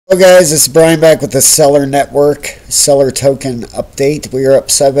Hello guys, this is Brian back with the Celer Network Celer token update. We are up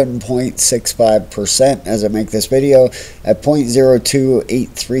 7.65% as I make this video at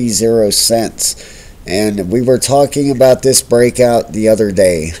 0.02830 cents. And we were talking about this breakout the other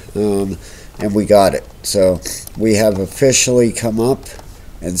day, and we got it. So we have officially come up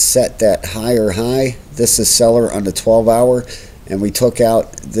and set that higher high. This is Celer on the 12-hour, and we took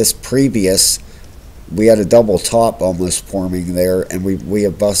out this previous. We had a double top almost forming there, and we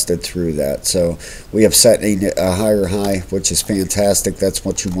have busted through that. So we have set a higher high, which is fantastic. That's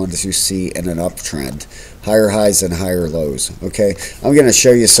what you want to see in an uptrend. Higher highs and higher lows. Okay, I'm going to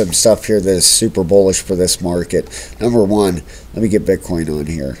show you some stuff here that is super bullish for this market. Number one, let me get Bitcoin on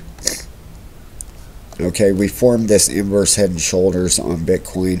here. Okay, we formed this inverse head and shoulders on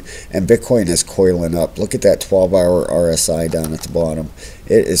Bitcoin, and Bitcoin is coiling up. Look at that 12-hour RSI down at the bottom.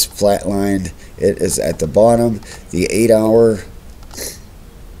 It is flatlined. It is at the bottom. The 8-hour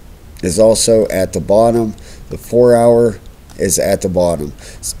is also at the bottom. The 4-hour is at the bottom.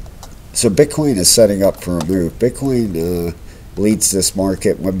 So Bitcoin is setting up for a move. Bitcoin leads this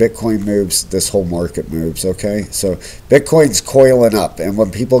market. When Bitcoin moves, this whole market moves. Okay, so Bitcoin's coiling up, and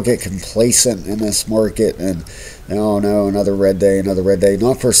when people get complacent in this market and oh no, another red day,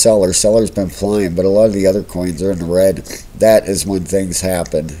 not for Celer. Celer's been flying, but a lot of the other coins are in the red. That is when things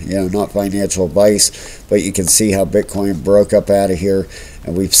happen. You know, not financial advice, but you can see how Bitcoin broke up out of here,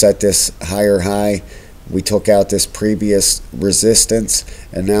 and we've set this higher high. We took out this previous resistance,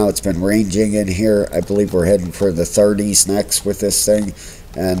 and now it's been ranging in here. I believe we're heading for the 30s next with this thing,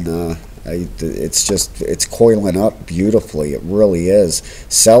 and it's coiling up beautifully. It really is.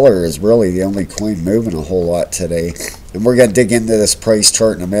 Celer is really the only coin moving a whole lot today, and we're going to dig into this price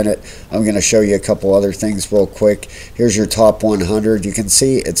chart in a minute. I'm going to show you a couple other things real quick. Here's your top 100. You can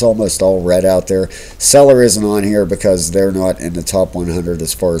see it's almost all red out there. Celer isn't on here because they're not in the top 100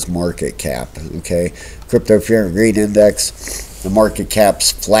 as far as market cap. Okay, Crypto Fear and Greed Index. The market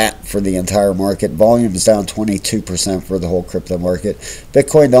cap's flat for the entire market. Volume is down 22% for the whole crypto market.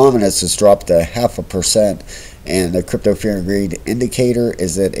 Bitcoin dominance has dropped to 0.5%, and the Crypto Fear and Greed indicator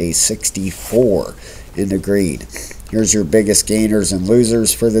is at a 64 in the greed. Here's your biggest gainers and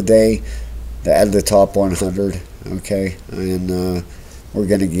losers for the day out of the top 100. Okay, and we're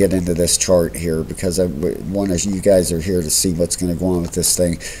going to get into this chart here because one of you guys are here to see what's going to go on with this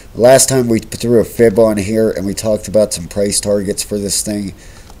thing. Last time we threw a fib on here and we talked about some price targets for this thing.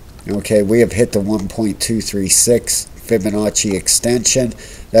 Okay, we have hit the 1.236 Fibonacci extension.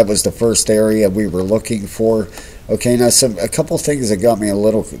 That was the first area we were looking for. Okay, now a couple things that got me a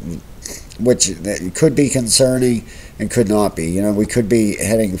little, which could be concerning and could not be. You know, we could be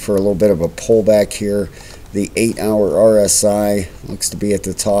heading for a little bit of a pullback here. The 8-hour RSI looks to be at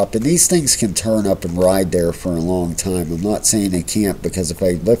the top, and these things can turn up and ride there for a long time. I'm not saying they can't, because if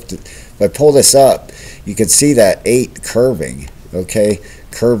I lift it, if I pull this up, you can see that 8 curving, okay,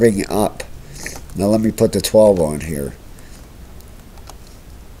 curving up. Now let me put the 12 on here.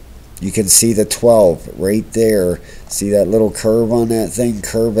 You can see the 12 right there. See that little curve on that thing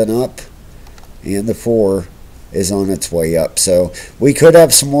curving up, and the 4 is on its way up. So we could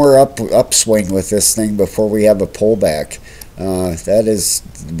have some more upswing with this thing before we have a pullback. That is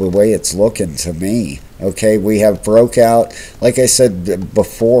the way it's looking to me. Okay, we have broke out. Like I said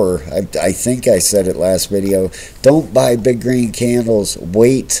before, I think I said it last video, don't buy big green candles.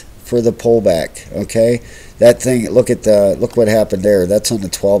 Wait for the pullback. Okay, that thing, look what happened there. That's on the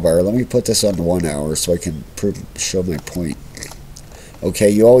 12-hour. Let me put this on the 1-hour so I can show my point. Okay,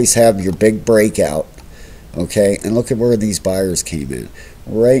 you always have your big breakout. Okay, and look at where these buyers came in.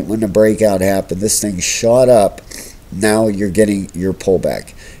 Right when the breakout happened, this thing shot up. Now you're getting your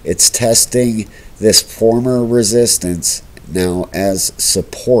pullback. It's testing this former resistance now as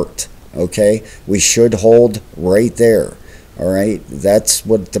support. Okay, we should hold right there. All right, that's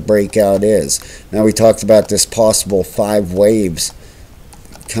what the breakout is. Now we talked about this possible 5 waves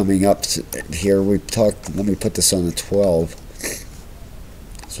coming up here. We talked. Let me put this on the 12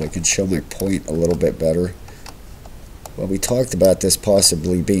 so I can show my point a little bit better. Well, we talked about this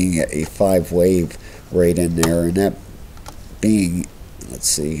possibly being a 5 wave right in there, and that being, let's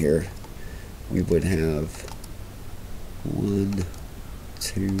see here, we would have 1,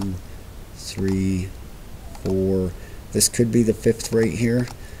 2, 3, 4. This could be the 5th right here.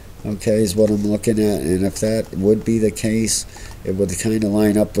 Okay, is what I'm looking at, and if that would be the case, it would kind of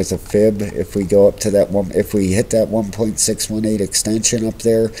line up with a fib if we go up to that one. If we hit that 1.618 extension up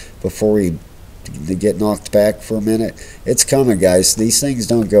there before we get knocked back for a minute. It's coming, guys. These things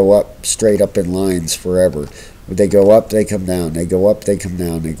don't go up straight up in lines forever. They go up, they come down. They go up, they come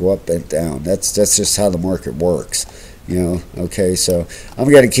down. They go up and down. That's just how the market works. Okay, so I'm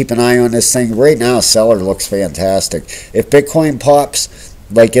going to keep an eye on this thing. Right now, Celer looks fantastic. If Bitcoin pops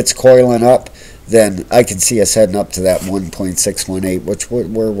like it's coiling up, then I can see us heading up to that 1.618, which,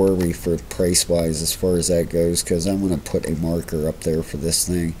 where were we for price-wise as far as that goes? Because I'm going to put a marker up there for this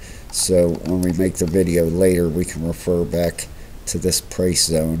thing. So when we make the video later, we can refer back to this price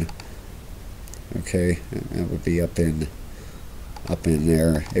zone. Okay, that would be up in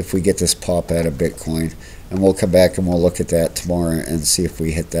there if we get this pop out of Bitcoin. And we'll come back and we'll look at that tomorrow and see if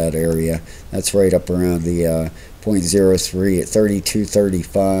we hit that area. That's right up around the 0.03 at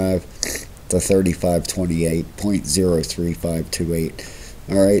 32.35 to 35.28, 0.03528.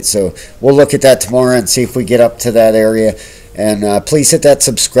 All right, so we'll look at that tomorrow and see if we get up to that area. And please hit that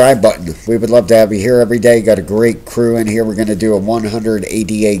subscribe button. We would love to have you here every day. Got a great crew in here. We're going to do a 100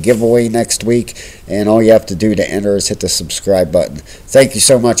 ADA giveaway next week. And all you have to do to enter is hit the subscribe button. Thank you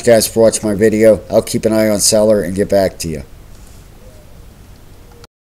so much, guys, for watching my video. I'll keep an eye on Celer and get back to you.